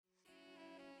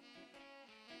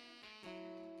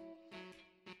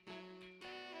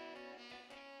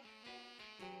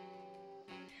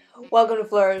Welcome to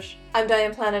Flourish. I'm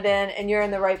Diane Planadin, and you're in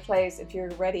the right place if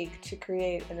you're ready to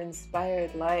create an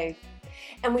inspired life.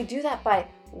 And we do that by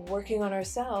working on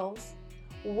ourselves,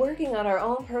 working on our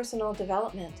own personal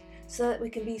development so that we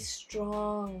can be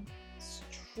strong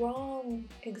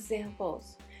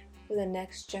examples for the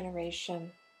next generation.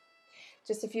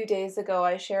 Just a few days ago,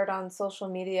 I shared on social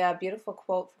media a beautiful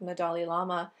quote from the Dalai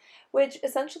Lama, which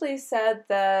essentially said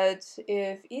that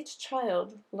if each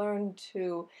child learned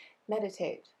to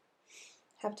meditate,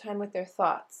 have time with their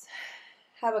thoughts,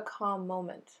 have a calm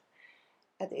moment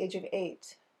at the age of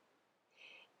 8,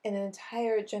 an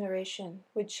entire generation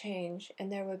would change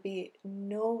and there would be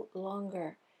no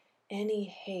longer any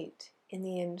hate in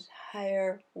the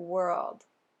entire world.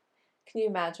 Can you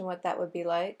imagine what that would be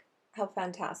like? How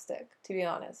fantastic, to be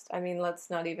honest. I mean,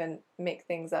 let's not even make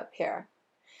things up here.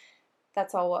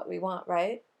 That's all what we want,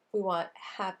 right? We want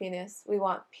happiness, we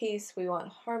want peace, we want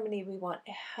harmony, we want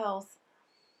health.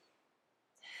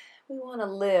 We want to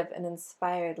live an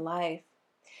inspired life.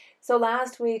 So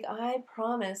last week, I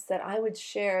promised that I would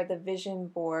share the vision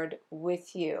board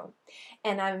with you.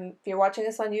 And if you're watching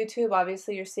this on YouTube,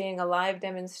 obviously you're seeing a live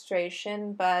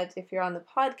demonstration. But if you're on the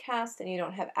podcast and you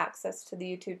don't have access to the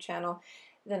YouTube channel,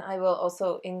 then I will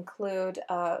also include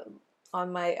on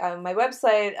my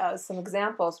website some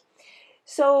examples.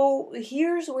 So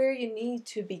here's where you need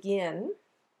to begin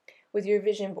with your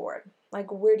vision board. Like,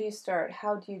 where do you start?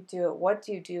 How do you do it? What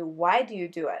do you do? Why do you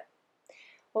do it?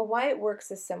 Well, why it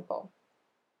works is simple.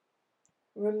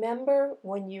 Remember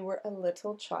when you were a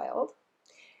little child,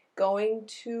 going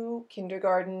to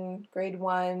kindergarten, grade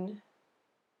 1,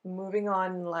 moving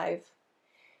on in life.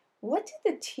 What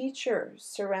did the teacher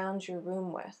surround your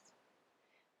room with?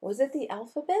 Was it the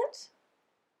alphabet?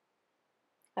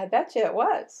 I bet you it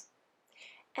was.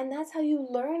 And that's how you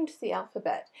learned the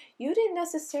alphabet. You didn't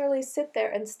necessarily sit there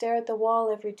and stare at the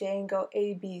wall every day and go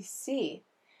A, B, C.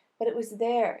 But it was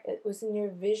there. It was in your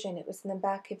vision. It was in the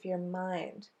back of your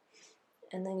mind.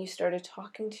 And then you started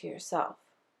talking to yourself.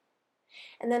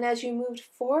 And then as you moved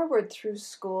forward through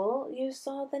school, you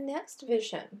saw the next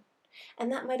vision. And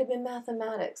that might have been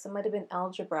mathematics. It might have been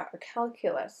algebra or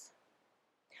calculus.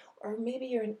 Or maybe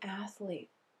you're an athlete.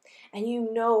 And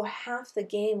you know half the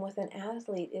game with an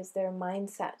athlete is their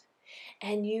mindset.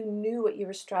 And you knew what you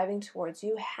were striving towards.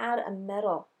 You had a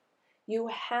medal. You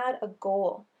had a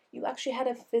goal. You actually had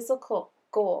a physical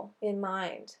goal in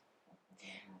mind.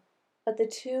 But the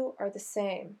two are the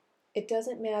same. It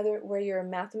doesn't matter where you're a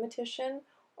mathematician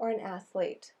or an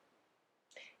athlete.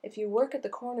 If you work at the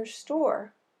corner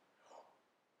store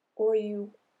or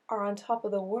you are on top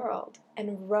of the world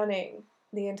and running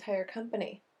the entire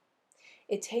company,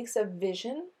 it takes a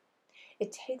vision,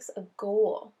 it takes a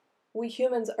goal. We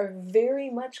humans are very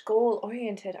much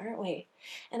goal-oriented, aren't we?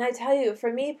 And I tell you,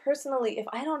 for me personally, if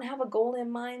I don't have a goal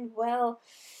in mind, well,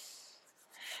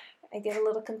 I get a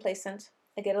little complacent.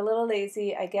 I get a little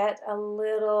lazy. I get a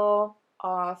little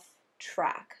off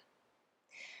track.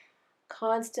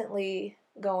 Constantly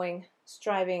going,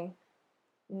 striving,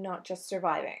 not just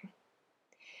surviving.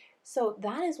 So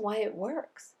that is why it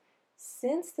works.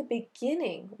 Since the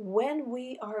beginning, when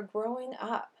we are growing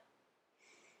up,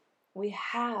 we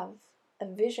have a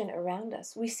vision around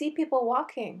us. We see people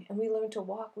walking and we learn to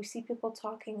walk. We see people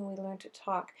talking and we learn to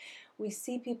talk. We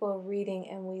see people reading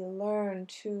and we learn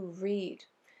to read.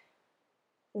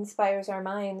 Inspires our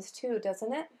minds too,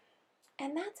 doesn't it?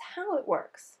 And that's how it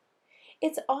works.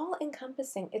 It's all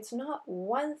encompassing. It's not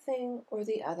one thing or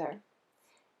the other.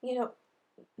 You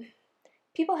know,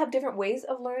 people have different ways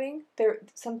of learning.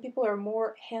 Some people are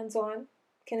more hands-on,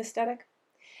 kinesthetic.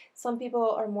 Some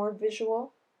people are more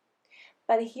visual.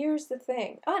 But here's the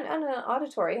thing, and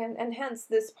auditory, and hence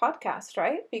this podcast,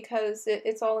 right? Because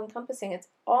it's all encompassing. It's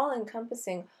all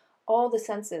encompassing all the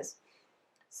senses.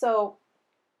 So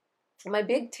my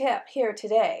big tip here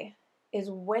today is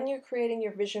when you're creating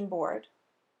your vision board,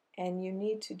 and you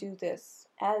need to do this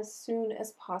as soon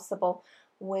as possible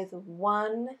with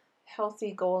one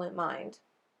healthy goal in mind.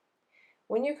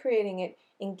 When you're creating it,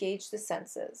 engage the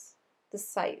senses, the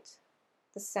sight,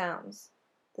 the sounds,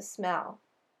 the smell,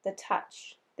 the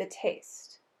touch, the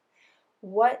taste.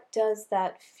 What does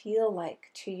that feel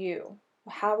like to you?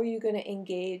 How are you going to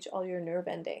engage all your nerve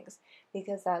endings?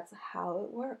 Because that's how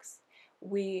it works.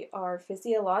 We are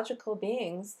physiological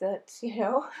beings that,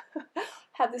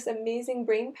 have this amazing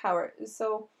brain power.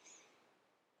 So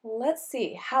let's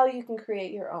see how you can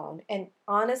create your own. And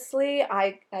honestly,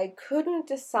 I couldn't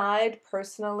decide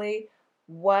personally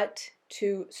what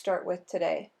to start with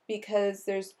today because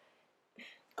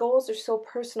goals are so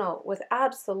personal with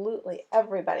absolutely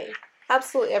everybody.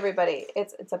 Absolutely everybody.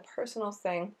 It's a personal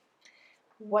thing.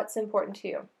 What's important to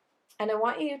you? And I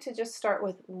want you to just start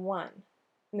with one.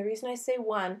 And the reason I say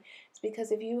one is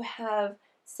because if you have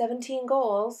 17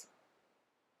 goals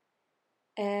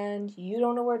and you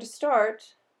don't know where to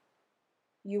start,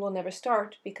 you will never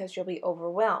start because you'll be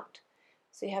overwhelmed.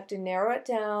 So you have to narrow it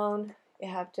down, you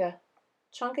have to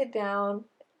chunk it down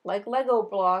like Lego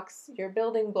blocks, your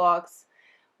building blocks,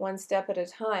 one step at a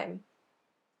time.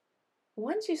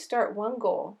 Once you start one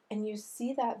goal and you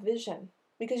see that vision,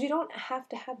 because you don't have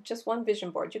to have just one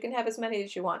vision board, you can have as many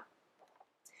as you want.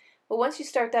 But once you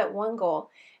start that one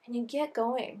goal and you get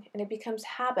going and it becomes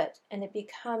habit and it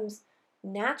becomes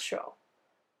natural,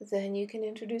 then you can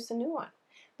introduce a new one.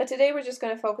 But today we're just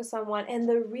going to focus on one. And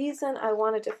the reason I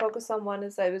wanted to focus on one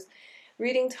is I was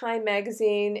reading Time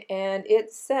magazine and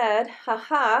it said,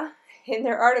 haha, in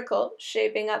their article,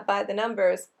 Shaping Up by the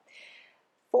Numbers,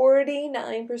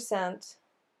 49%.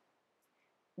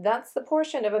 That's the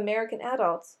portion of American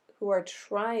adults who are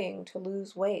trying to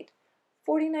lose weight.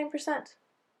 49%.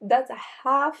 That's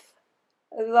half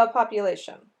the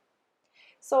population.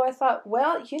 So I thought,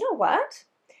 well, you know what?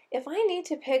 If I need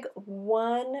to pick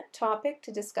one topic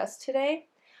to discuss today,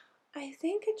 I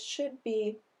think it should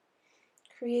be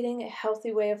creating a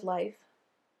healthy way of life,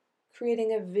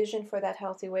 creating a vision for that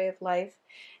healthy way of life.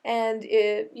 And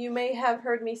you may have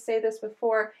heard me say this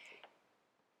before.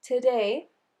 Today,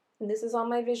 and this is on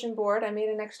my vision board, I made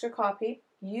an extra copy.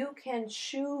 You can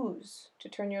choose to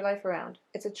turn your life around.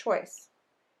 It's a choice.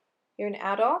 You're an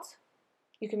adult,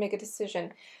 you can make a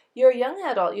decision. You're a young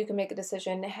adult, you can make a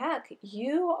decision. Heck,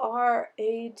 you are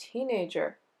a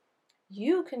teenager.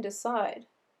 You can decide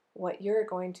what you're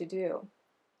going to do.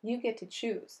 You get to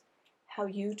choose how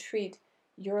you treat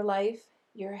your life,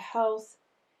 your health,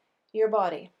 your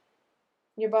body.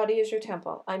 Your body is your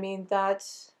temple. I mean, that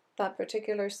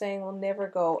particular saying will never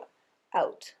go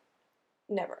out.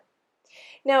 Never.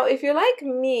 Now, if you're like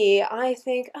me, I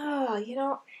think, oh,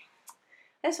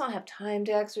 I just don't have time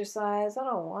to exercise. I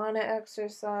don't want to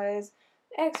exercise.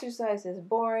 Exercise is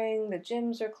boring. The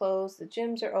gyms are closed. The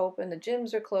gyms are open. The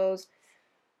gyms are closed.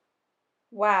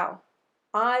 Wow.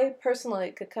 I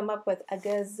personally could come up with a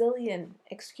gazillion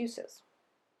excuses.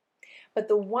 But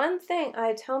the one thing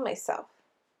I tell myself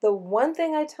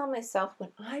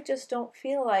when I just don't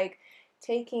feel like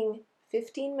taking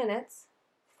 15 minutes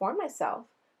for myself,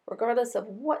 regardless of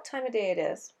what time of day it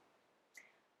is,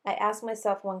 I ask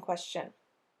myself one question.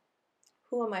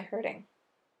 Who am I hurting?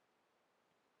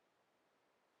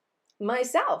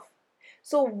 Myself.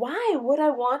 So why would I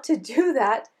want to do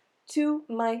that to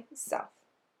myself?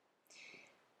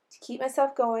 To keep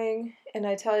myself going, and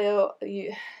I tell you,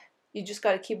 you just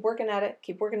got to keep working at it,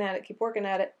 keep working at it, keep working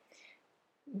at it.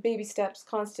 Baby steps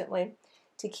constantly.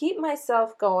 To keep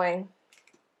myself going,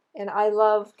 and I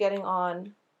love getting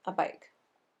on a bike.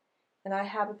 And I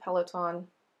have a Peloton,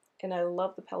 and I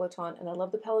love the Peloton, and I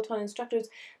love the Peloton instructors,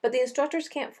 but the instructors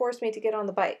can't force me to get on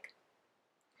the bike.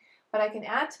 But I can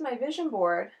add to my vision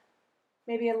board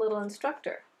maybe a little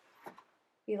instructor.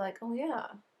 Be like, oh yeah,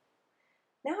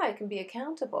 now I can be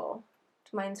accountable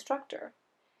to my instructor.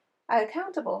 I'm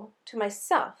accountable to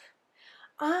myself.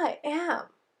 I am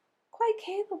quite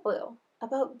capable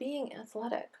about being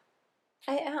athletic.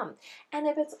 I am. And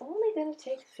if it's only going to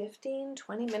take 15,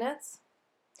 20 minutes,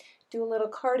 do a little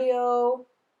cardio,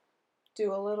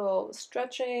 do a little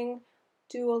stretching,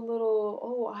 do a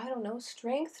little,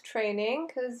 strength training,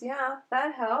 because yeah,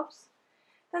 that helps.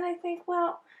 Then I think,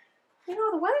 well, the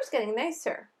weather's getting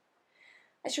nicer.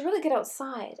 I should really get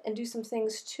outside and do some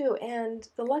things too. And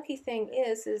the lucky thing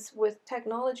is with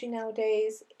technology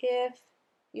nowadays, if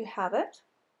you have it,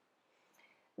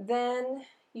 then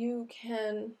you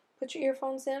can put your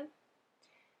earphones in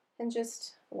and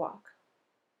just walk.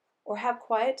 Or have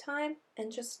quiet time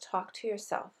and just talk to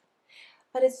yourself.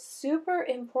 But it's super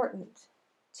important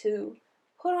to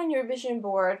put on your vision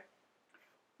board,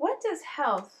 what does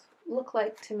health look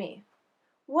like to me?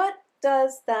 What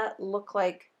does that look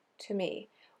like to me?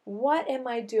 What am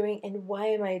I doing and why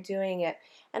am I doing it?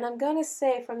 And I'm going to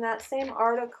say from that same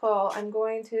article, I'm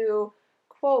going to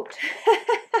quote,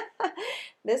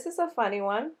 this is a funny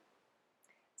one.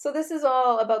 So this is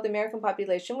all about the American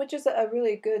population, which is a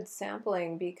really good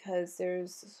sampling because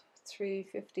there's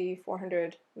 350,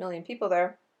 400 million people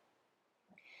there.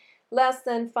 Less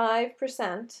than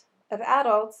 5% of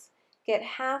adults get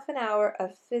half an hour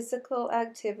of physical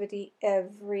activity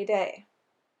every day.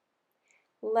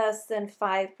 Less than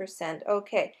 5%.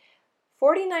 Okay,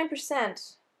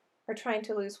 49% are trying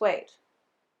to lose weight.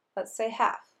 Let's say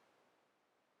half.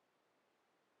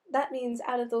 That means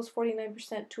out of those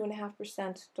 49%,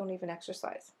 2.5% don't even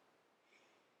exercise.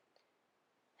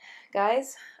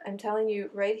 Guys, I'm telling you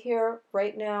right here,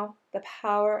 right now, the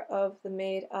power of the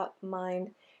made up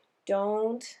mind.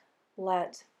 Don't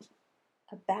let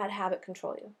a bad habit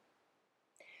control you.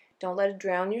 Don't let it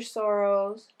drown your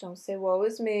sorrows. Don't say, woe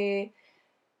is me.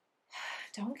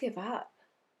 Don't give up.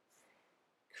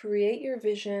 Create your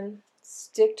vision.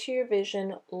 Stick to your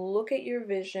vision. Look at your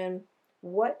vision.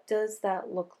 What does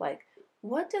that look like?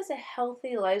 What does a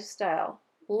healthy lifestyle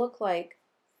look like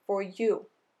for you?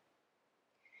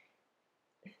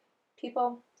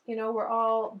 People, we're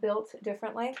all built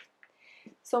differently.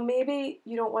 So maybe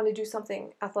you don't want to do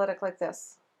something athletic like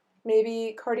this.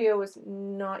 Maybe cardio is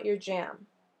not your jam.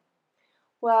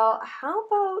 Well, how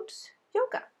about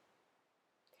yoga?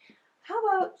 How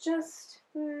about just,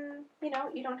 you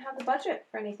don't have the budget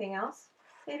for anything else.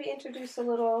 Maybe introduce a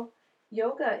little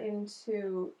yoga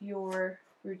into your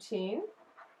routine.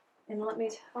 And let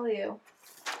me tell you,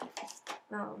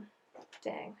 oh,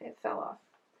 dang, it fell off.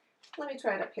 Let me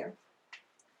try it up here.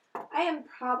 I am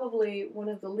probably one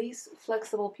of the least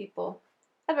flexible people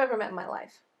I've ever met in my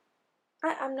life.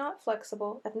 I'm not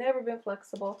flexible. I've never been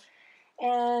flexible.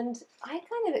 And I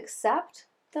kind of accept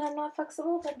that I'm not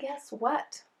flexible, but guess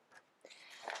what?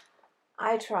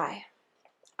 I try.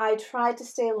 I try to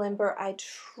stay limber. I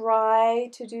try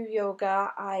to do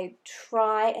yoga. I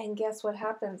try, and guess what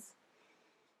happens?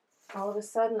 All of a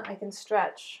sudden, I can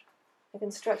stretch. I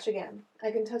can stretch again.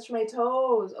 I can touch my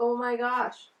toes. Oh my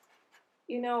gosh.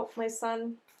 My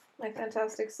son, my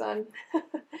fantastic son,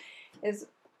 is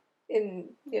in,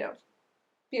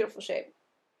 beautiful shape.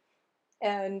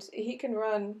 And he can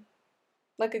run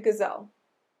like a gazelle,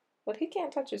 but he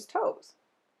can't touch his toes.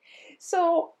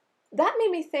 So that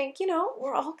made me think,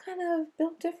 we're all kind of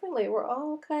built differently. We're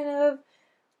all kind of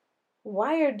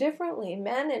wired differently,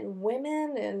 men and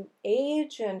women and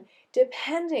age, and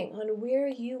depending on where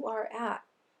you are at.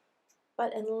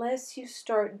 But unless you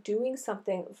start doing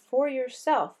something for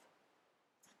yourself,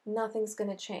 nothing's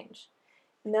going to change.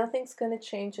 Nothing's going to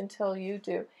change until you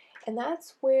do. And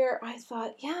that's where I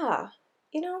thought, yeah,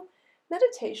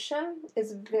 meditation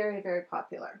is very, very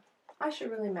popular. I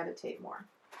should really meditate more.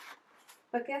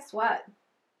 But guess what?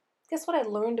 Guess what I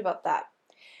learned about that?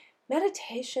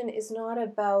 Meditation is not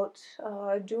about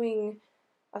doing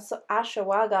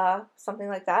ashwagandha, something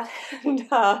like that, and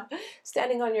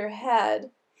standing on your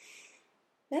head.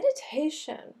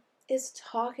 Meditation is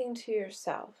talking to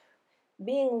yourself,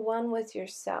 being one with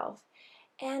yourself.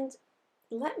 And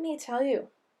let me tell you,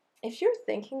 if you're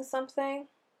thinking something,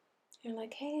 you're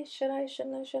like, hey, should I,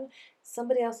 shouldn't I, shouldn't?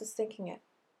 Somebody else is thinking it.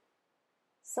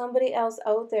 Somebody else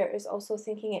out there is also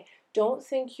thinking it. Don't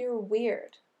think you're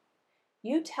weird.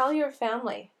 You tell your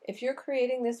family, if you're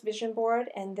creating this vision board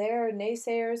and they're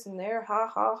naysayers and they're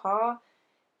ha ha ha,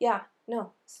 yeah,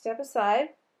 no, step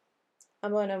aside.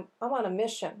 I'm on a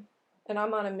mission. And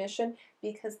I'm on a mission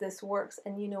because this works.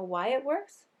 And you know why it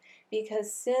works?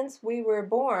 Because since we were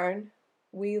born,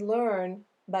 we learn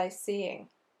by seeing,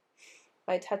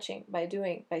 by touching, by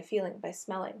doing, by feeling, by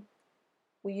smelling.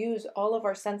 We use all of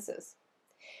our senses.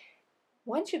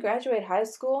 Once you graduate high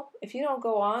school, if you don't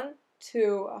go on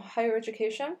to higher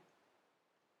education,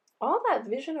 all that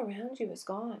vision around you is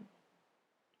gone.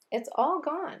 It's all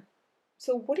gone.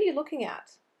 So what are you looking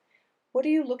at? What are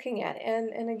you looking at?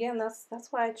 And again,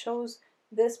 that's why I chose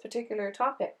this particular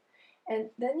topic. And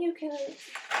then you can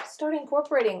start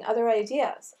incorporating other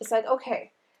ideas. It's like,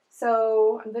 okay,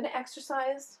 so I'm going to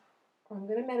exercise, or I'm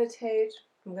going to meditate,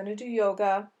 I'm going to do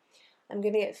yoga, I'm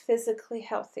going to get physically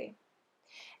healthy.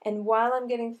 And while I'm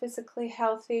getting physically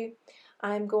healthy,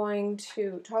 I'm going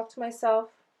to talk to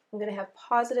myself. I'm going to have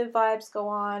positive vibes go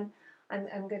on.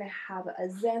 I'm going to have a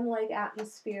Zen-like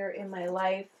atmosphere in my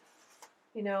life.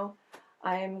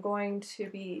 I'm going to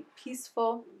be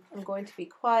peaceful. I'm going to be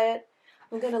quiet.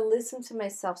 I'm going to listen to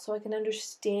myself so I can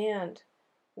understand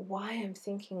why I'm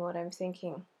thinking what I'm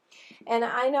thinking. And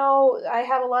I know I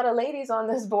have a lot of ladies on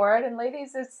this board, and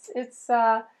ladies, it's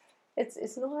not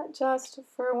just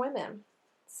for women.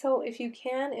 So if you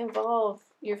can involve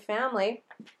your family,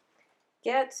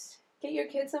 get your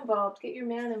kids involved, get your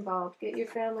man involved, get your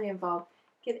family involved,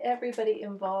 get everybody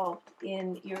involved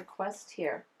in your quest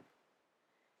here.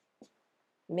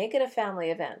 Make it a family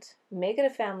event. Make it a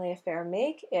family affair.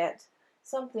 Make it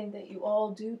something that you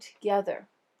all do together,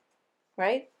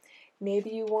 right?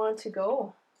 Maybe you want to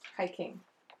go hiking.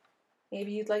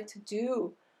 Maybe you'd like to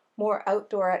do more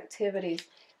outdoor activities.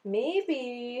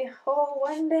 Maybe,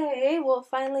 one day we'll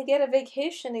finally get a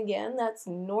vacation again. That's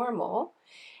normal.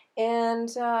 And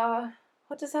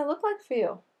what does that look like for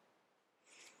you?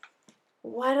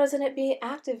 Why doesn't it be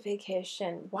active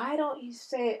vacation? Why don't you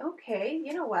say, okay,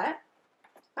 you know what?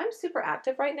 I'm super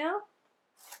active right now.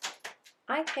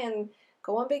 I can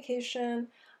go on vacation.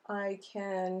 I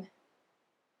can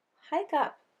hike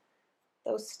up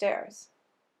those stairs.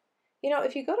 You know,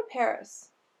 if you go to Paris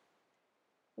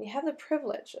and you have the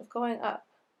privilege of going up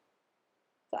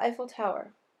the Eiffel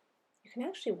Tower, you can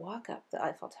actually walk up the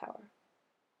Eiffel Tower.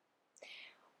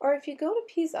 Or if you go to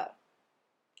Pisa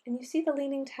and you see the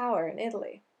Leaning Tower in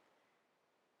Italy,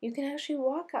 you can actually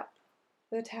walk up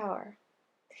the tower.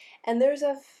 And there's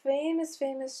a famous,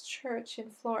 famous church in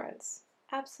Florence,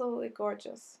 absolutely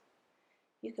gorgeous.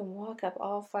 You can walk up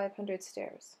all 500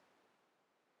 stairs.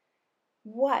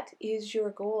 What is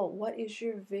your goal? What is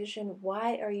your vision?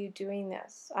 Why are you doing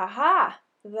this? Aha,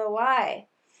 the why.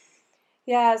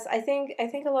 Yes, I think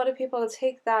a lot of people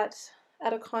take that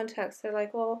out of context. They're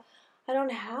like, well, I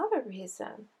don't have a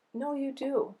reason. No, you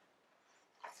do.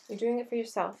 You're doing it for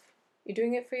yourself. You're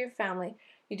doing it for your family.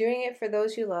 You're doing it for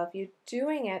those you love. You're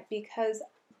doing it because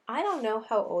I don't know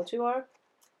how old you are,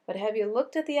 but have you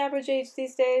looked at the average age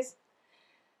these days?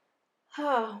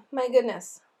 Oh, my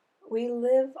goodness. We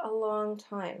live a long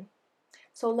time.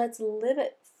 So let's live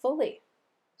it fully.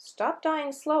 Stop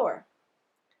dying slower.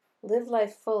 Live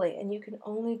life fully, and you can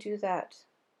only do that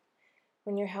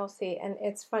when you're healthy. And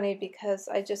it's funny because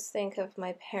I just think of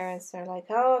my parents. They're like,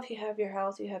 oh, if you have your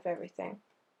health, you have everything.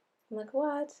 I'm like,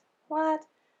 what? What?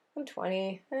 I'm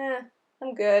 20.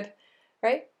 I'm good,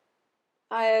 right?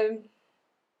 I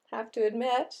have to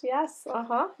admit, yes,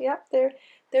 yep,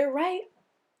 they're right.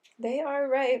 They are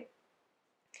right.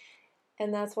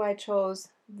 And that's why I chose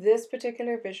this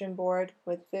particular vision board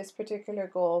with this particular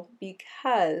goal,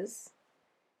 because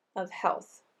of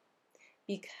health.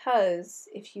 Because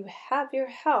if you have your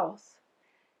health,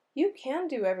 you can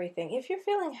do everything. If you're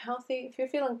feeling healthy, if you're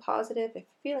feeling positive, if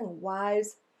you're feeling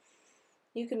wise,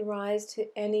 you can rise to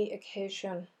any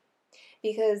occasion,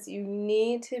 because you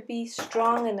need to be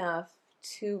strong enough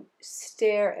to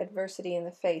stare adversity in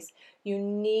the face. You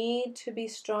need to be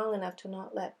strong enough to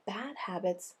not let bad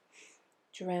habits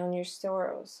drown your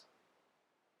sorrows,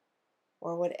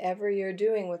 or whatever you're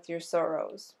doing with your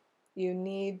sorrows. You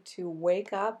need to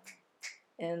wake up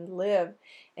and live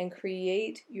and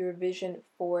create your vision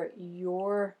for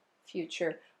your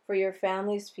future, for your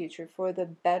family's future, for the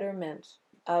betterment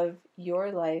of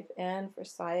your life and for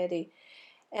society.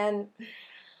 And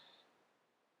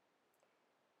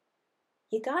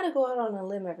you got to go out on a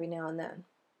limb every now and then.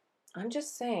 I'm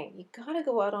just saying, you got to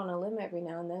go out on a limb every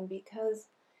now and then, because,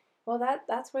 well,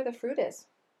 that's where the fruit is.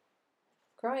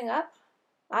 Growing up,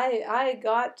 I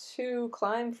got to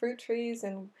climb fruit trees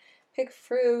and pick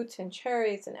fruit and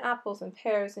cherries and apples and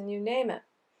pears and you name it.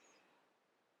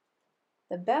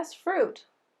 The best fruit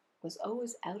was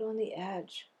always out on the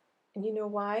edge. And you know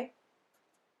why?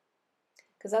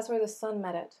 Because that's where the sun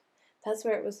met it. That's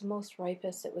where it was the most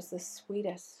ripest. It was the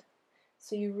sweetest.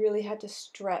 So you really had to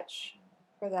stretch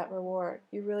for that reward.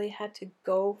 You really had to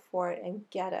go for it and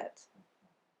get it.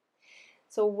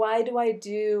 So why do I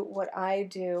do what I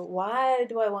do? Why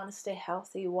do I want to stay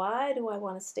healthy? Why do I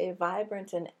want to stay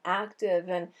vibrant and active?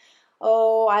 And,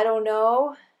 oh, I don't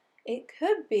know. It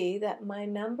could be that my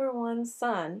number one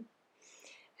son,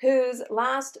 whose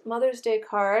last Mother's Day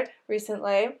card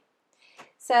recently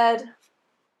said,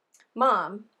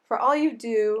 Mom, for all you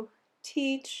do,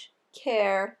 teach,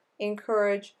 care,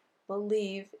 encourage,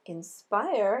 believe,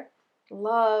 inspire,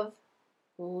 love,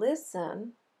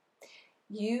 listen,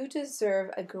 you deserve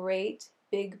a great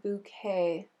big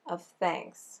bouquet of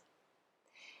thanks.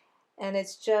 And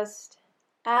it's just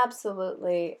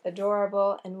absolutely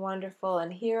adorable and wonderful.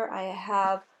 And here I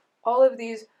have all of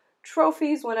these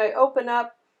trophies. When I open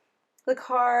up the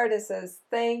card, it says,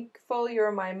 thankful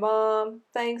you're my mom.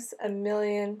 Thanks a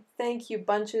million. Thank you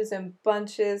bunches and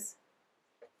bunches.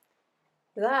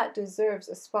 That deserves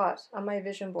a spot on my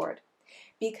vision board.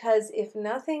 Because if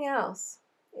nothing else,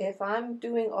 if I'm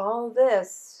doing all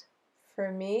this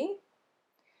for me,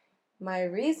 my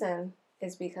reason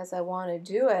is because I want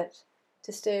to do it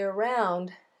to stay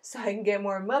around so I can get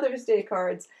more Mother's Day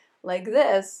cards like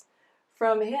this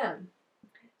from him.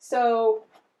 So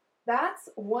that's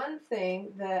one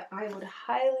thing that I would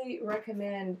highly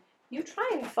recommend you try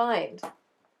and find.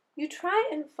 You try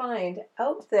and find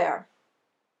out there.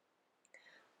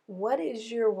 What is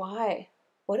your why?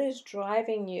 What is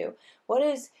driving you? What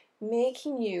is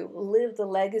making you live the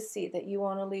legacy that you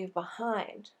want to leave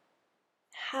behind?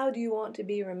 How do you want to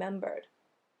be remembered?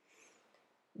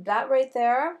 That right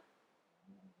there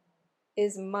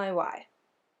is my why.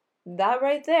 That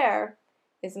right there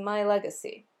is my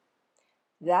legacy.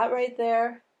 That right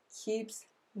there keeps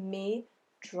me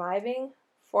driving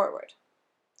forward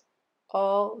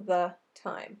all the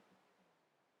time.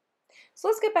 So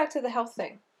let's get back to the health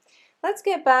thing. let's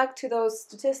get back to those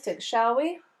statistics, shall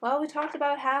we? Well, we talked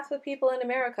about half the people in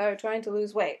America are trying to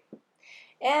lose weight.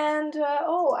 And,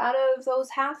 out of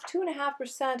those half,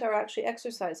 2.5% are actually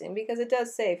exercising, because it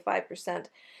does say 5%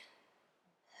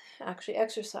 actually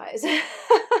exercise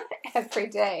every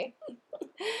day.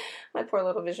 My poor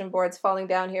little vision board's falling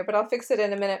down here, but I'll fix it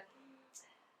in a minute.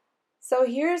 So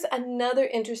here's another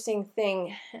interesting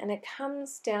thing, and it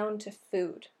comes down to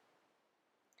food.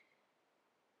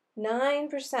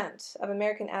 9% of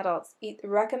American adults eat the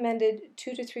recommended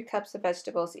 2 to 3 cups of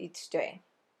vegetables each day.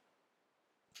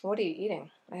 What are you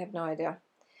eating? I have no idea.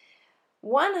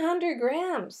 100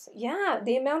 grams. Yeah,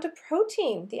 the amount of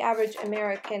protein the average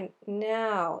American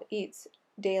now eats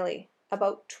daily.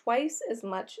 About twice as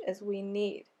much as we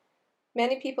need.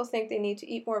 Many people think they need to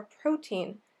eat more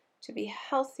protein to be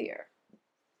healthier.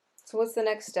 So what's the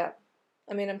next step?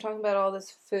 I mean, I'm talking about all this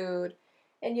food.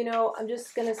 And I'm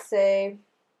just going to say,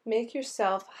 make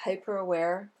yourself hyper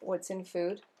aware of what's in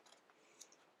food.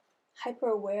 Hyper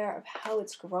aware of how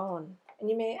it's grown. And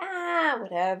you may,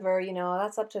 whatever,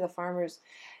 that's up to the farmers.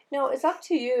 No, it's up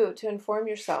to you to inform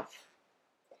yourself.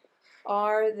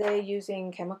 Are they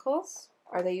using chemicals?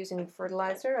 Are they using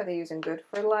fertilizer? Are they using good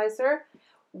fertilizer?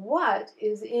 What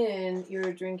is in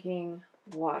your drinking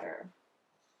water?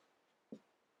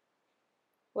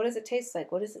 What does it taste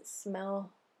like? What does it smell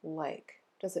like?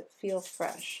 Does it feel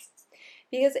fresh?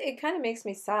 Because it kind of makes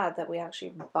me sad that we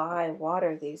actually buy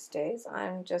water these days.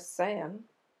 I'm just saying.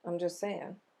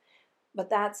 But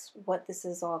that's what this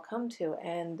has all come to.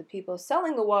 And the people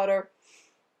selling the water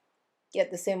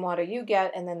get the same water you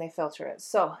get, and then they filter it.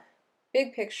 So,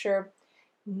 big picture,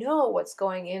 know what's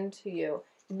going into you.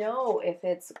 Know if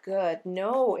it's good.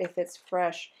 Know if it's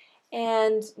fresh.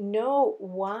 And know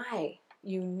why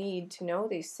you need to know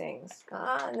these things.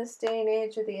 In this day and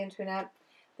age of the internet,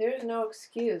 there's no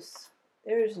excuse.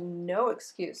 There's no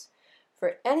excuse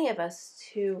for any of us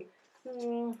to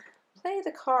play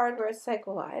the card where it's like,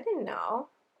 well, I didn't know.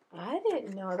 I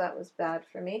didn't know that was bad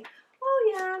for me.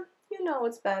 Oh, yeah, you know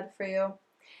it's bad for you.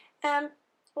 And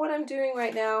what I'm doing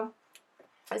right now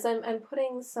is I'm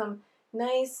putting some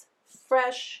nice,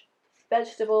 fresh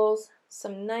vegetables,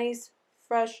 some nice,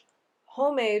 fresh,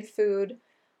 homemade food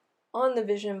on the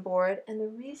vision board. And the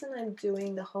reason I'm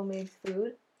doing the homemade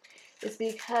food is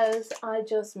because I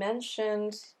just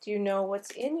mentioned, do you know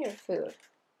what's in your food?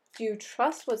 Do you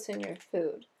trust what's in your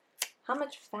food? How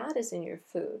much fat is in your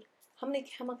food? How many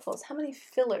chemicals? How many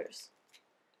fillers?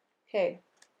 Okay,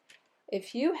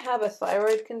 if you have a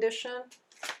thyroid condition,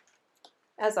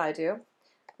 as I do,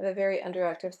 I have a very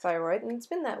underactive thyroid, and it's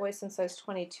been that way since I was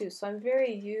 22, so I'm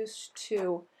very used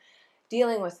to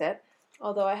dealing with it,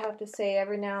 although I have to say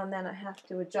every now and then I have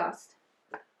to adjust.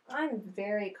 I'm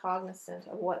very cognizant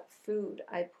of what food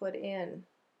I put in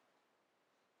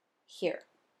here,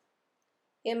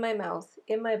 in my mouth,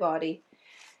 in my body.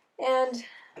 And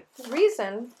the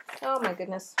reason, oh my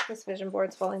goodness, this vision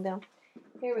board's falling down.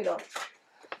 Here we go.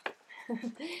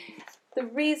 The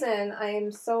reason I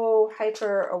am so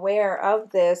hyper aware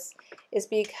of this is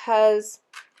because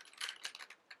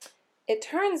it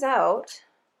turns out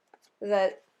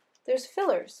that there's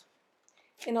fillers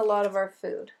in a lot of our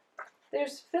food.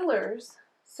 There's fillers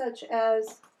such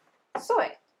as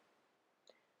soy.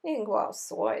 You can go, well,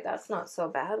 soy, that's not so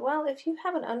bad. Well, if you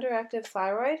have an underactive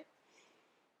thyroid,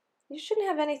 you shouldn't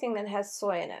have anything that has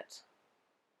soy in it.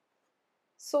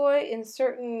 Soy in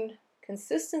certain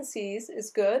consistencies is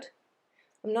good.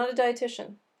 I'm not a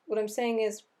dietitian. What I'm saying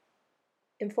is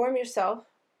inform yourself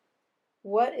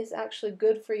what is actually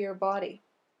good for your body.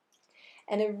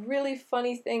 And a really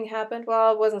funny thing happened.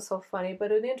 Well, it wasn't so funny,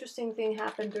 but an interesting thing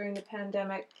happened during the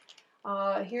pandemic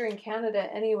here in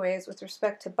Canada anyways with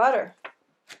respect to butter.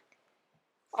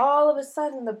 All of a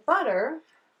sudden the butter,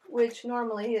 which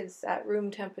normally is at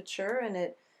room temperature and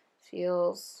it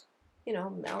feels,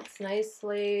 melts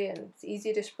nicely and it's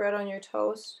easy to spread on your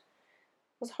toast,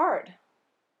 was hard.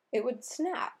 It would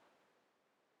snap.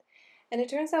 And it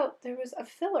turns out there was a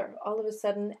filler all of a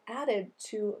sudden added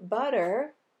to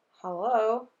butter.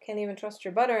 Hello, can't even trust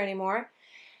your butter anymore.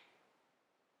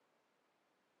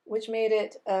 Which made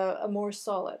it a more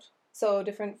solid. So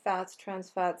different fats, trans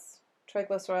fats,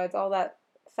 triglycerides, all that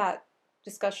fat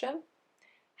discussion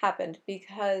happened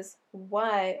because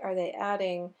why are they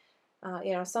adding,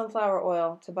 sunflower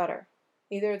oil to butter?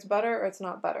 Either it's butter or it's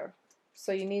not butter.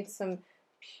 So you need some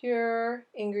pure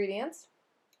ingredients.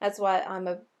 That's why I'm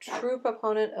a true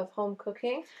proponent of home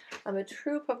cooking. I'm a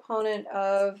true proponent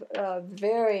of a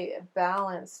very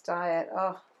balanced diet.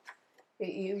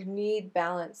 You need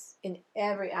balance in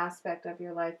every aspect of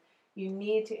your life. You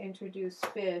need to introduce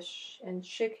fish and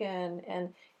chicken,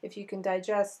 and if you can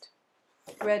digest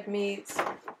red meats,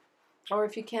 or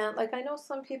if you can't, like I know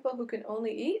some people who can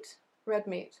only eat red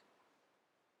meat.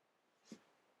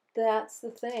 That's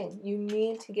the thing. You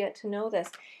need to get to know this.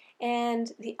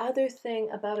 And the other thing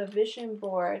about a vision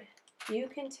board, you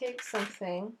can take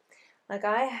something, like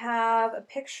I have a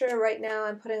picture right now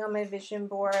I'm putting on my vision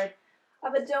board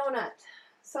of a donut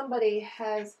somebody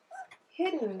has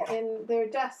hidden in their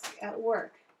desk at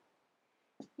work.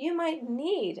 You might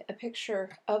need a picture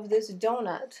of this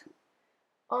donut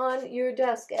on your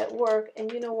desk at work,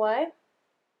 and you know why?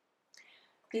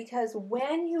 Because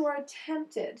when you are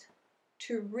tempted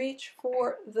to reach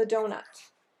for the donut,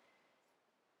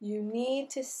 you need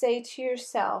to say to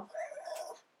yourself,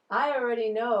 I already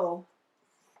know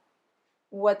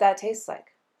what that tastes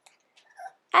like.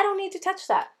 I don't need to touch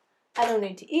that. I don't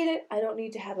need to eat it. I don't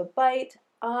need to have a bite.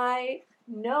 I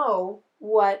know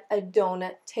what a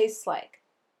donut tastes like.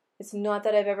 It's not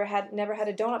that I've never had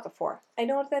a donut before. I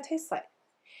know what that tastes like.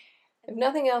 If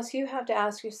nothing else, you have to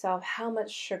ask yourself, how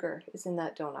much sugar is in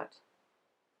that donut?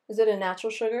 Is it a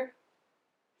natural sugar?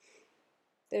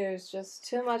 There's just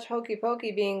too much hokey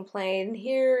pokey being played. And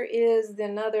here is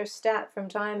another stat from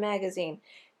Time magazine.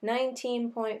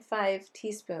 19.5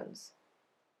 teaspoons.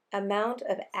 Amount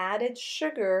of added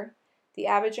sugar the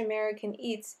average American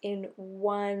eats in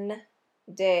 1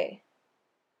 day.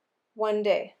 1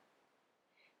 day.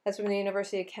 That's from the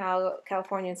University of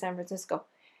California in San Francisco.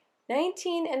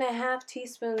 19.5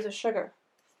 teaspoons of sugar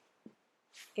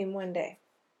in 1 day.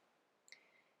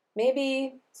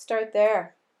 Maybe start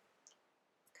there.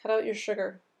 Cut out your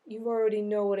sugar. You already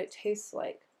know what it tastes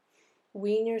like.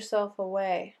 Wean yourself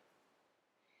away.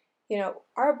 You know,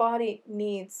 our body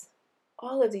needs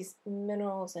all of these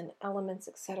minerals and elements,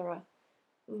 etc.,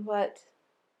 but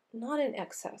not in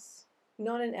excess.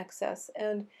 Not in excess.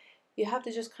 And you have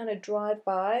to just kind of drive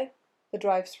by the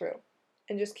drive-through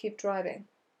and just keep driving.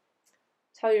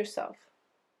 Tell yourself,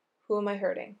 who am I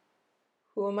hurting?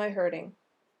 Who am I hurting?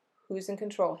 Who's in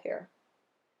control here?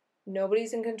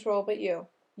 Nobody's in control but you.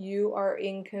 You are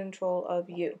in control of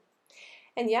you.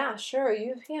 And yeah, sure,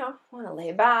 you want to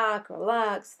lay back,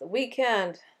 relax, the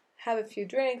weekend, have a few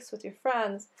drinks with your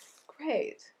friends.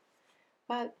 Great.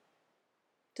 But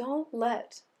don't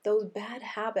let those bad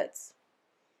habits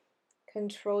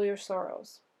control your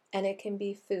sorrows. And it can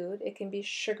be food, it can be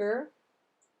sugar,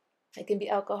 it can be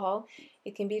alcohol,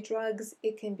 it can be drugs,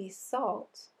 it can be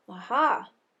salt. Aha!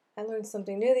 I learned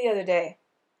something new the other day.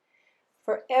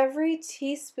 For every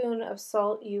teaspoon of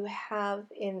salt you have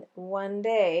in 1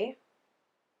 day,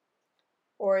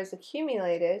 or is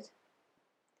accumulated,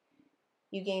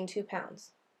 you gain 2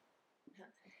 pounds.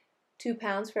 2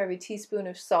 pounds for every teaspoon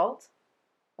of salt.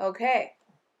 Okay,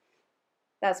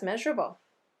 that's measurable.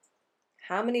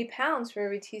 How many pounds for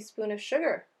every teaspoon of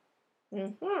sugar?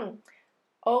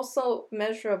 Also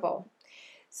measurable.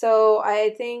 So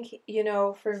I think,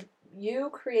 for you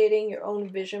creating your own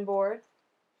vision board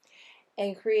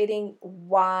and creating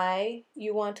why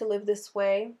you want to live this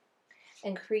way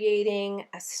and creating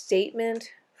a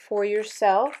statement for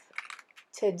yourself,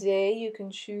 today you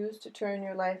can choose to turn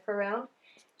your life around.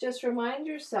 Just remind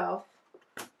yourself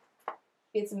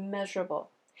it's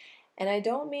measurable. And I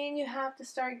don't mean you have to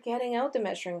start getting out the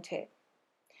measuring tape.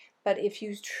 But if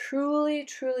you truly,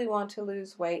 truly want to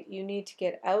lose weight, you need to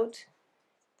get out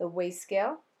the weigh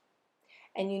scale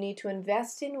and you need to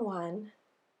invest in one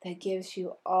that gives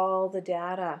you all the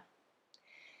data.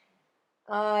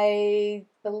 I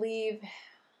believe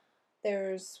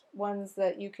there's ones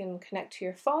that you can connect to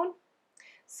your phone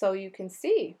so you can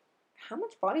see how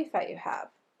much body fat you have.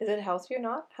 Is it healthy or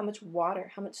not? How much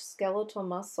water? How much skeletal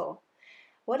muscle?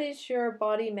 What is your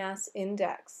body mass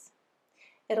index?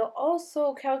 It'll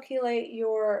also calculate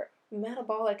your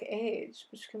metabolic age,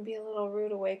 which can be a little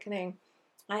rude awakening.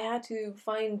 I had to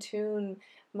fine-tune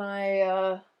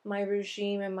my my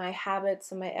regime and my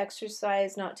habits and my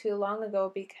exercise not too long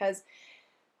ago because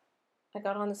I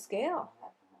got on the scale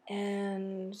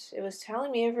and it was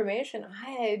telling me information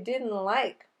I didn't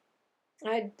like.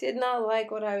 I did not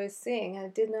like what I was seeing. I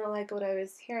did not like what I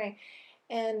was hearing.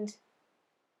 And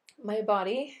my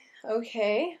body,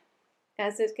 okay,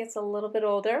 as it gets a little bit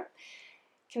older,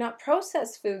 cannot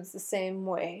process foods the same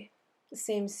way, the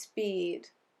same speed,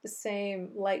 the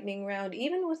same lightning round,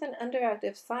 even with an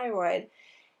underactive thyroid.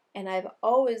 And I've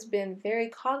always been very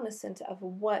cognizant of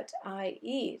what I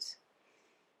eat.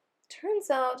 Turns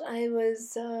out I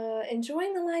was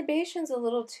enjoying the libations a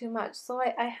little too much, so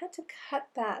I had to cut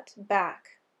that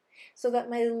back so that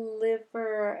my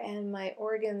liver and my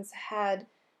organs had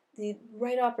the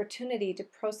right opportunity to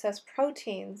process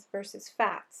proteins versus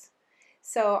fats.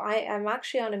 So I'm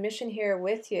actually on a mission here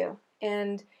with you,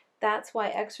 and that's why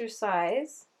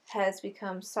exercise has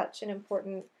become such an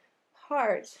important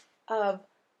part of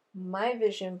my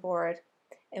vision board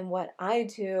and what I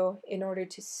do in order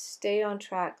to stay on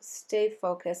track, stay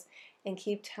focused, and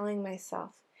keep telling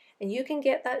myself. And you can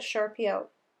get that Sharpie out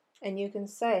and you can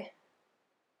say,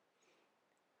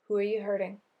 who are you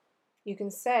hurting? You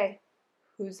can say,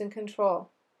 who's in control?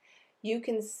 You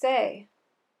can say,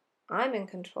 I'm in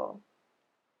control.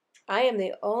 I am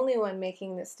the only one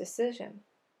making this decision.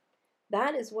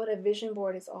 That is what a vision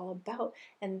board is all about,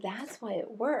 and that's why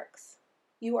it works.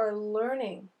 You are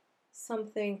learning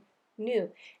something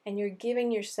new, and you're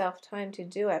giving yourself time to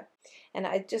do it. And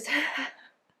I just,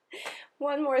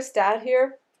 one more stat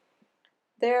here.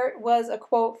 There was a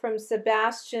quote from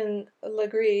Sebastian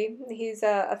Lagree. He's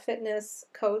a fitness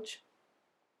coach,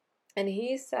 and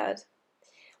he said,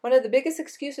 one of the biggest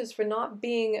excuses for not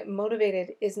being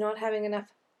motivated is not having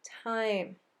enough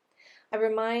time. I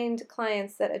remind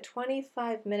clients that a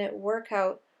 25-minute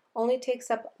workout only takes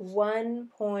up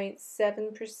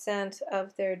 1.7%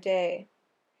 of their day.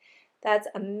 That's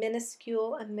a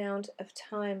minuscule amount of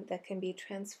time that can be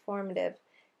transformative,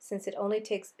 since it only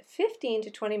takes 15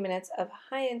 to 20 minutes of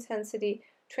high-intensity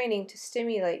training to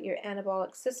stimulate your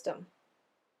anabolic system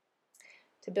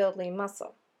to build lean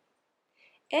muscle,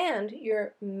 and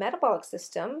your metabolic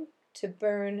system to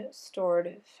burn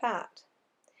stored fat.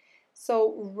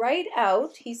 So write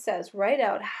out, he says, write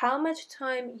out how much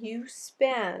time you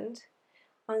spend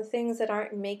on things that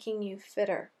aren't making you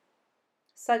fitter,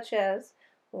 such as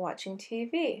watching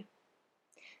TV,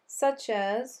 such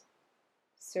as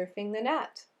surfing the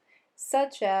net,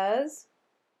 such as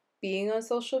being on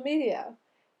social media,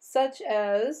 such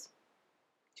as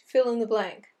fill in the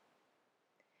blank.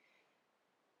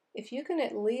 If you can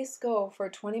at least go for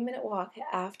a 20-minute walk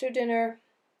after dinner,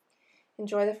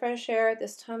 enjoy the fresh air at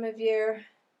this time of year,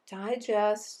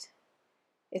 digest,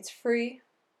 it's free.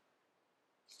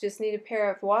 You just need a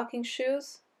pair of walking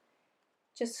shoes.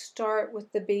 Just start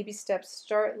with the baby steps,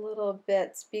 start little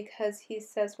bits, because he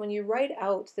says when you write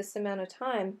out this amount of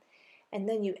time and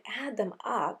then you add them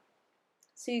up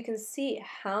so you can see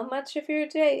how much of your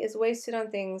day is wasted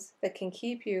on things that can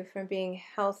keep you from being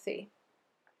healthy,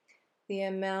 the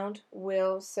amount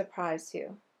will surprise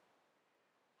you.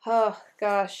 Oh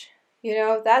gosh, you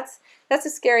know, that's a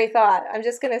scary thought. I'm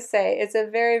just going to say it's a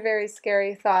very, very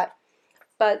scary thought.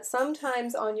 But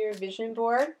sometimes on your vision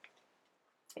board,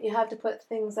 you have to put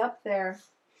things up there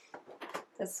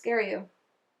that scare you.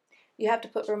 You have to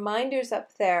put reminders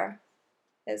up there.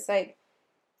 It's like,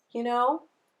 you know,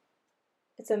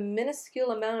 it's a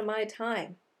minuscule amount of my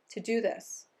time to do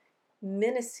this.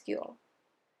 Minuscule.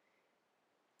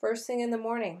 First thing in the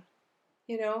morning.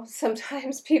 You know,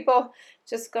 sometimes people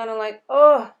just kind of like,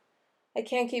 oh, I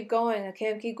can't keep going. I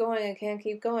can't keep going. I can't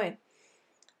keep going.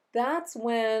 That's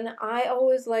when I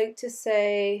always like to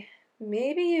say,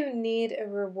 maybe you need a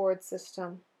reward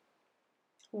system.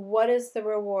 What is the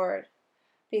reward?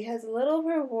 Because little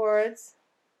rewards,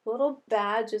 little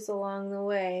badges along the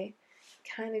way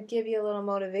kind of give you a little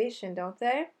motivation, don't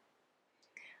they?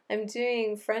 I'm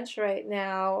doing French right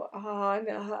now on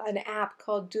an app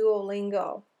called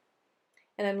Duolingo.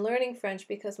 And I'm learning French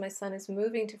because my son is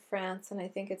moving to France, and I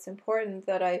think it's important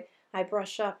that I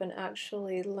brush up and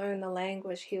actually learn the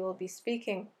language he will be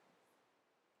speaking.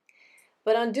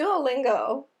 But on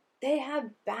Duolingo, they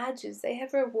have badges, they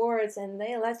have rewards, and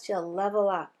they let you level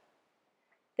up.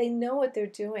 They know what they're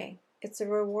doing. It's a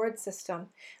reward system.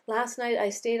 Last night I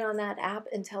stayed on that app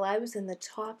until I was in the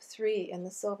top 3 in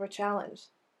the Silver Challenge.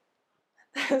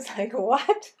 I was like,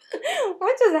 what?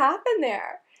 What just happened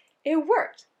there? It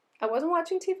worked. I wasn't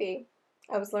watching TV.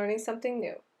 I was learning something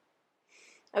new.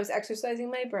 I was exercising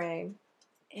my brain.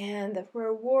 And the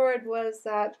reward was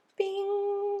that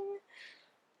bing,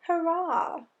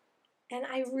 hurrah. And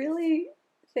I really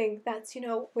think that's, you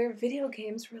know, where video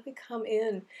games really come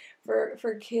in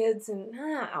for kids, and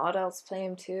adults play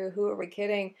them too. Who are we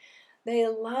kidding? They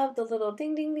love the little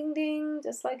ding, ding, ding, ding,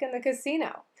 just like in the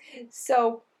casino.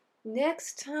 So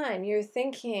next time you're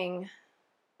thinking,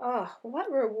 oh,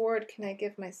 what reward can I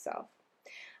give myself?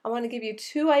 I want to give you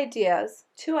two ideas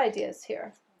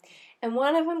here. And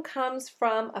one of them comes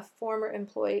from a former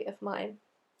employee of mine.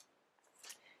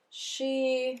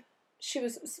 She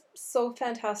was so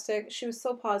fantastic. She was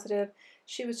so positive.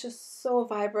 She was just so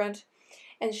vibrant.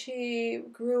 And she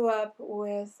grew up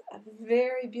with a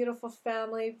very beautiful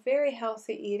family, very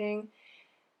healthy eating,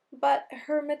 but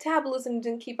her metabolism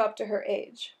didn't keep up to her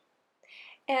age.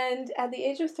 And at the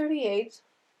age of 38,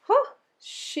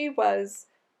 she was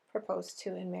proposed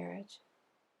to in marriage.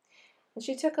 And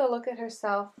she took a look at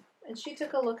herself, and she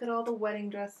took a look at all the wedding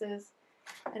dresses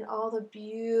and all the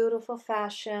beautiful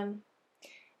fashion.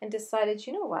 and decided,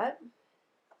 you know what?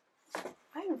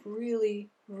 I really,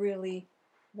 really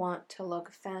want to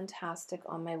look fantastic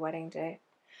on my wedding day.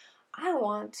 I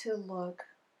want to look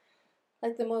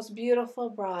like the most beautiful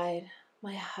bride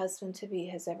my husband-to-be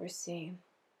has ever seen.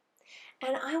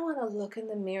 And I want to look in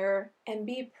the mirror and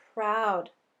be proud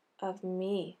of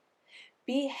me.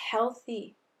 Be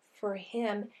healthy for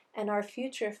him and our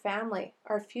future family,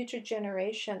 our future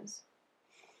generations.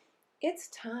 It's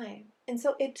time. And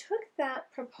so it took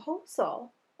that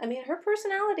proposal. I mean, her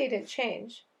personality didn't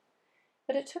change,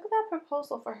 but it took that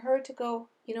proposal for her to go,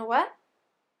 you know what?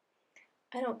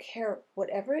 I don't care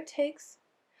whatever it takes.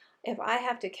 If I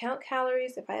have to count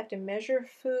calories, if I have to measure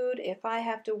food, if I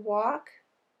have to walk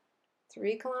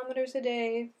 3 kilometers a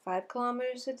day, 5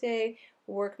 kilometers a day,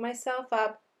 work myself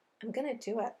up, I'm going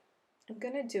to do it. I'm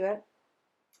going to do it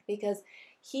because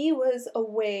he was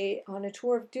away on a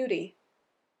tour of duty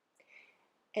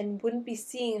and wouldn't be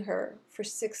seeing her for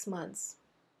 6 months.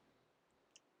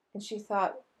 And she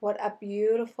thought, what a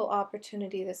beautiful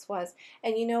opportunity this was.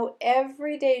 And you know,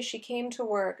 every day she came to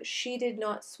work, she did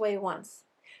not sway once.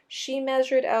 She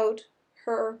measured out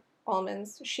her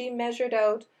almonds. She measured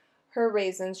out her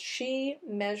raisins. She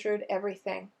measured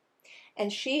everything.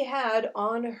 And she had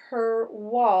on her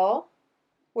wall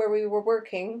where we were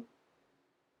working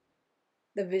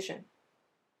the vision.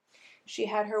 She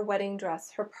had her wedding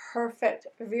dress, her perfect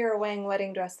Vera Wang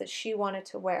wedding dress that she wanted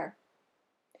to wear.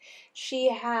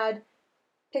 She had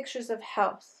pictures of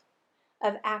health,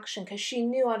 of action, because she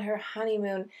knew on her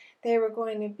honeymoon they were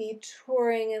going to be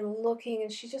touring and looking,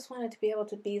 and she just wanted to be able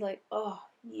to be like, oh,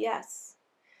 yes,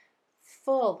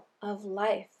 full of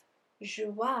life,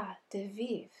 joie de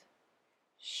vivre.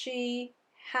 She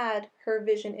had her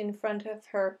vision in front of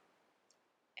her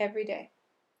every day,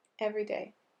 every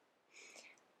day.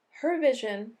 Her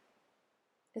vision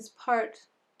is part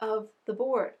of the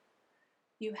board.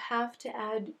 You have to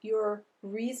add your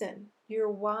reason, your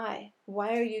why.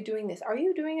 Why are you doing this? Are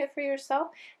you doing it for yourself?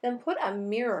 Then put a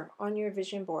mirror on your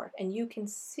vision board and you can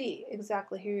see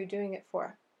exactly who you're doing it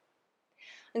for.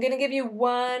 I'm going to give you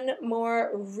one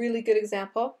more really good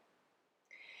example.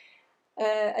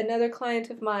 Another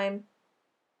client of mine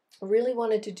really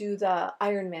wanted to do the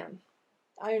Ironman.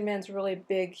 Ironman's really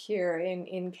big here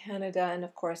in Canada, and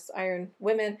of course, Iron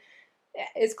Women.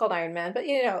 It's called Ironman, but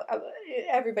you know,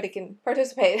 everybody can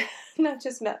participate, not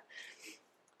just men.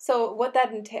 So what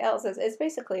that entails is it's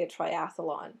basically a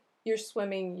triathlon. You're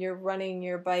swimming, you're running,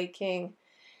 you're biking.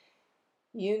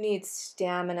 You need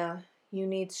stamina, you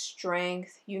need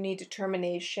strength, you need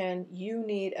determination, you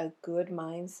need a good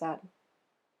mindset.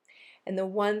 And the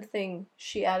one thing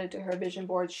she added to her vision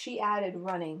board, she added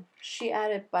running, she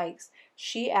added bikes,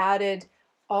 she added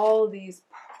all these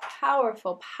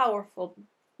powerful, powerful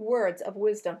words of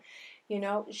wisdom. You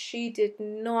know, she did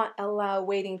not allow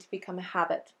waiting to become a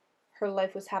habit. Her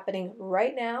life was happening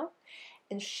right now,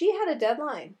 and she had a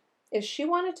deadline. If she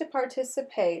wanted to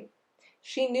participate,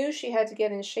 she knew she had to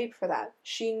get in shape for that.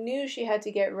 She knew she had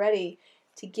to get ready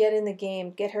to get in the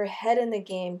game, get her head in the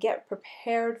game, get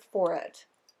prepared for it.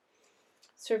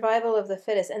 Survival of the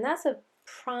fittest. And that's a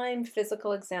prime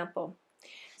physical example.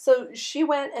 So she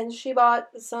went and she bought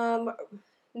some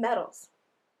medals.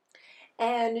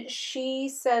 And she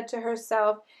said to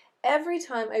herself, every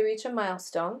time I reach a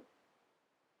milestone,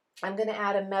 I'm going to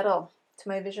add a medal to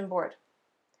my vision board.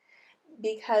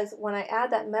 Because when I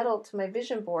add that medal to my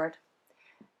vision board,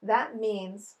 that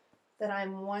means that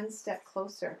I'm one step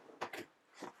closer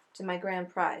to my grand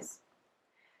prize.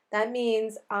 That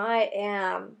means I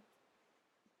am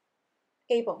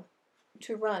able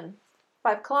to run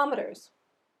 5 kilometers,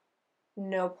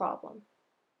 no problem,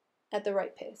 at the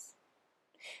right pace.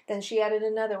 Then she added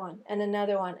another one, and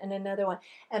another one, and another one.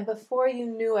 And before you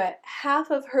knew it, half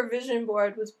of her vision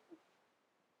board was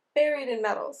buried in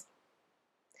medals.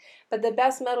 But the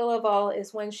best medal of all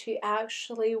is when she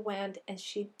actually went and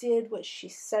she did what she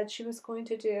said she was going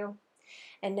to do.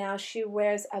 And now she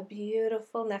wears a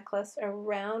beautiful necklace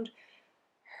around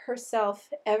herself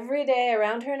every day,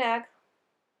 around her neck,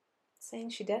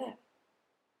 saying she did it.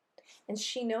 And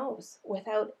she knows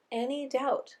without any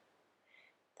doubt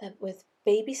that with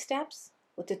baby steps,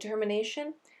 with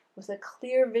determination, with a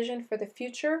clear vision for the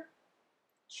future,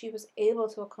 she was able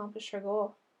to accomplish her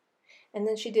goal. And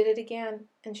then she did it again,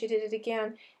 and she did it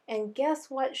again. And guess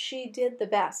what she did the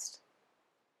best?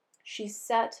 She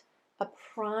set a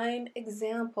prime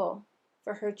example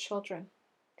for her children,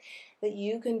 that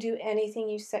you can do anything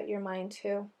you set your mind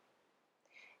to.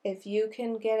 If you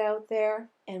can get out there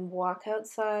and walk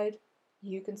outside,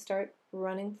 you can start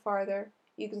running farther.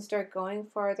 You can start going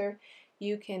farther.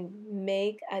 You can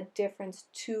make a difference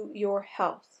to your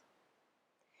health.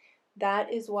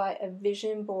 That is why a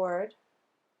vision board,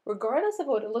 regardless of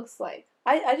what it looks like,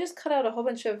 I just cut out a whole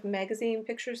bunch of magazine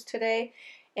pictures today,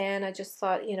 and I just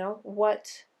thought,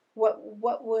 what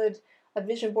would a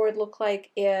vision board look like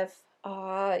if,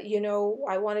 I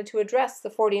wanted to address the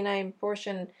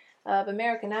 49% of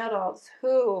American adults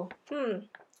who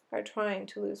are trying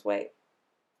to lose weight.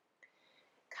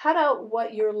 Cut out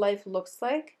what your life looks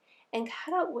like and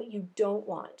cut out what you don't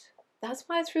want. That's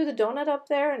why I threw the donut up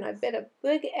there and I bet a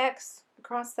big X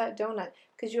across that donut,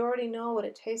 because you already know what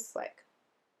it tastes like.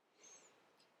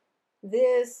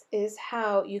 This is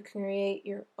how you create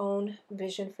your own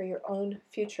vision for your own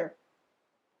future.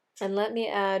 And let me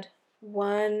add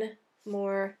one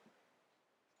more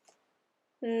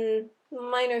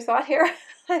minor thought here.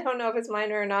 I don't know if it's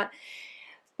minor or not.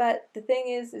 But the thing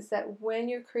is that when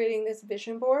you're creating this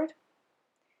vision board,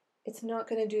 it's not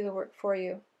going to do the work for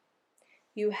you.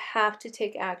 You have to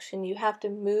take action. You have to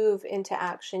move into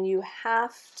action. You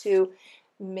have to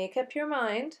make up your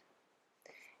mind,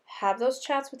 have those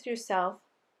chats with yourself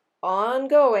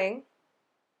ongoing,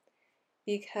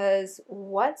 because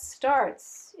what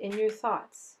starts in your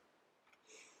thoughts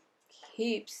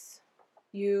keeps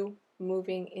you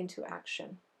moving into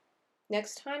action.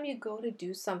 Next time you go to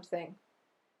do something,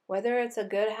 whether it's a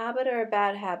good habit or a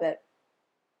bad habit,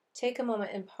 take a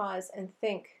moment and pause and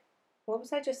think, what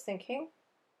was I just thinking?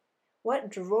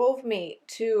 What drove me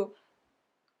to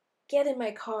get in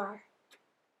my car,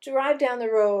 drive down the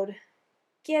road,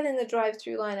 get in the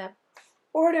drive-through lineup,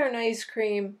 order an ice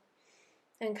cream,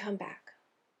 and come back?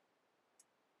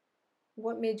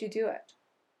 What made you do it?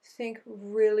 Think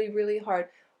really, really hard.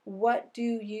 What do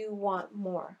you want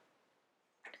more?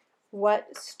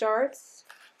 What starts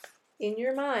in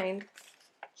your mind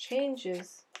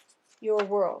changes your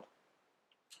world.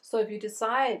 So if you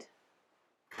decide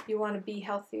you want to be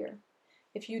healthier,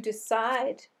 if you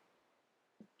decide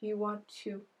you want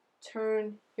to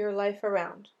turn your life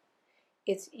around,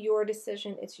 it's your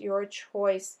decision, it's your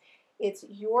choice, it's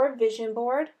your vision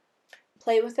board.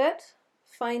 Play with it,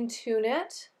 fine tune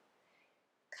it,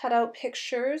 cut out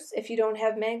pictures. If you don't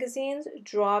have magazines,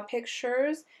 draw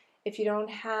pictures. If you don't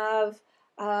have,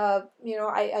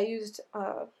 I used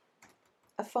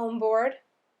a foam board.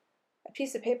 A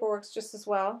piece of paper works just as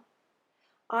well.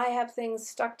 I have things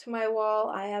stuck to my wall.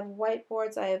 I have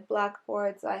whiteboards, I have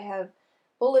blackboards, I have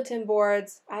bulletin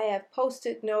boards, I have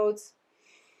post-it notes.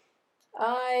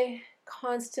 I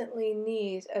constantly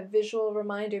need a visual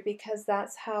reminder because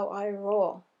that's how I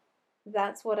roll.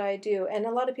 That's what I do. And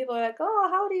a lot of people are like, oh,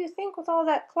 how do you think with all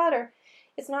that clutter?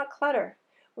 It's not clutter.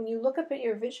 When you look up at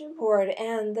your vision board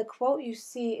and the quote you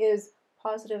see is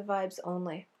positive vibes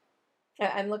only.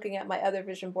 I'm looking at my other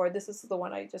vision board. This is the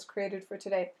one I just created for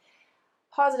today.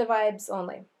 Positive vibes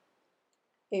only.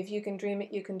 If you can dream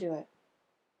it, you can do it.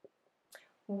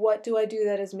 What do I do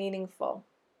that is meaningful?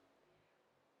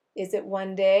 Is it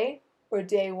one day or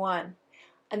day one?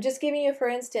 I'm just giving you, for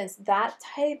instance, that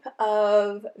type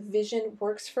of vision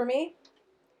works for me.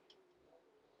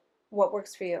 What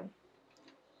works for you?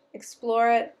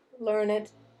 Explore it, learn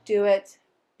it, do it.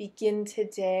 Begin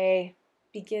today.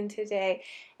 Begin today.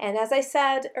 And as I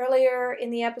said earlier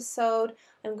in the episode,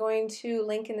 I'm going to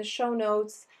link in the show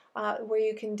notes where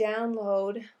you can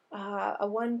download a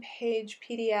one-page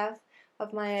PDF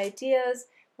of my ideas,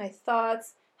 my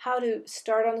thoughts, how to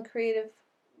start on the creative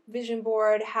vision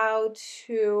board, how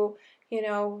to,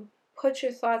 put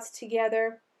your thoughts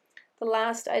together. The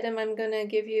last item I'm going to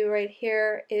give you right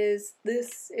here is,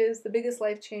 this is the biggest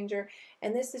life changer,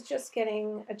 and this is just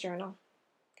getting a journal.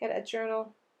 Get a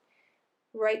journal.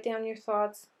 Write down your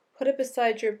thoughts, put it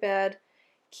beside your bed,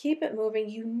 keep it moving.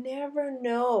 You never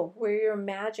know where your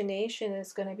imagination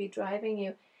is going to be driving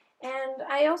you. And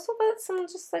I also got some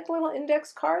just like little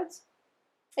index cards.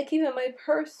 I keep in my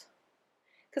purse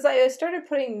because I started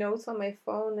putting notes on my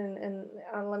phone,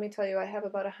 and let me tell you, I have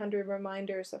about 100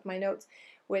 reminders of my notes,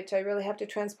 which I really have to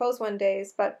transpose one day.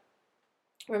 But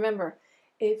remember,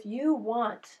 if you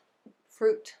want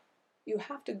fruit, you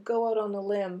have to go out on a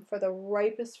limb for the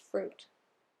ripest fruit.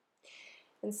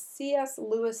 And C.S.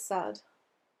 Lewis said,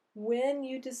 when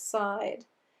you decide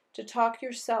to talk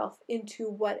yourself into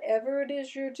whatever it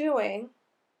is you're doing,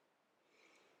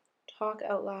 talk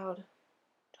out loud.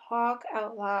 Talk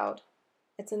out loud.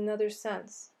 It's another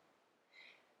sense.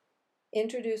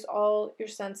 Introduce all your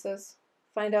senses.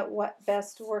 Find out what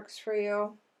best works for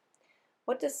you.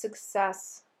 What does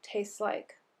success taste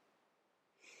like?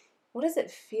 What does it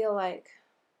feel like?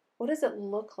 What does it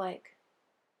look like?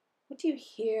 What do you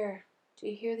hear? Do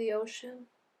you hear the ocean?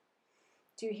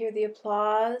 Do you hear the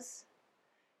applause?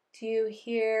 Do you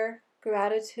hear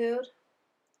gratitude?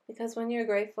 Because when you're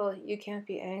grateful, you can't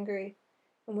be angry.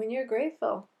 And when you're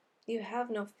grateful, you have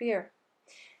no fear.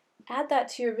 Add that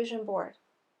to your vision board.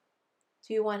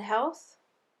 Do you want health?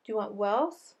 Do you want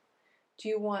wealth? Do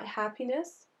you want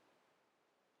happiness?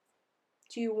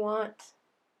 Do you want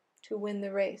to win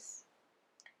the race?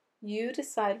 You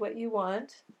decide what you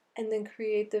want and then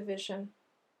create the vision.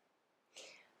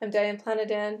 I'm Diane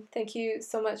Planadan. Thank you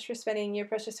so much for spending your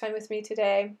precious time with me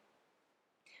today.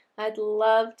 I'd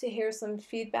love to hear some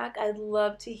feedback. I'd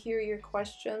love to hear your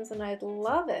questions, and I'd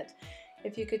love it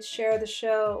if you could share the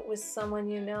show with someone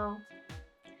you know.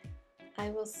 I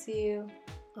will see you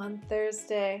on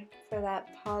Thursday for that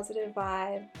positive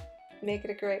vibe. Make it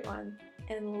a great one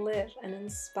and live an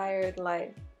inspired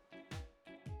life.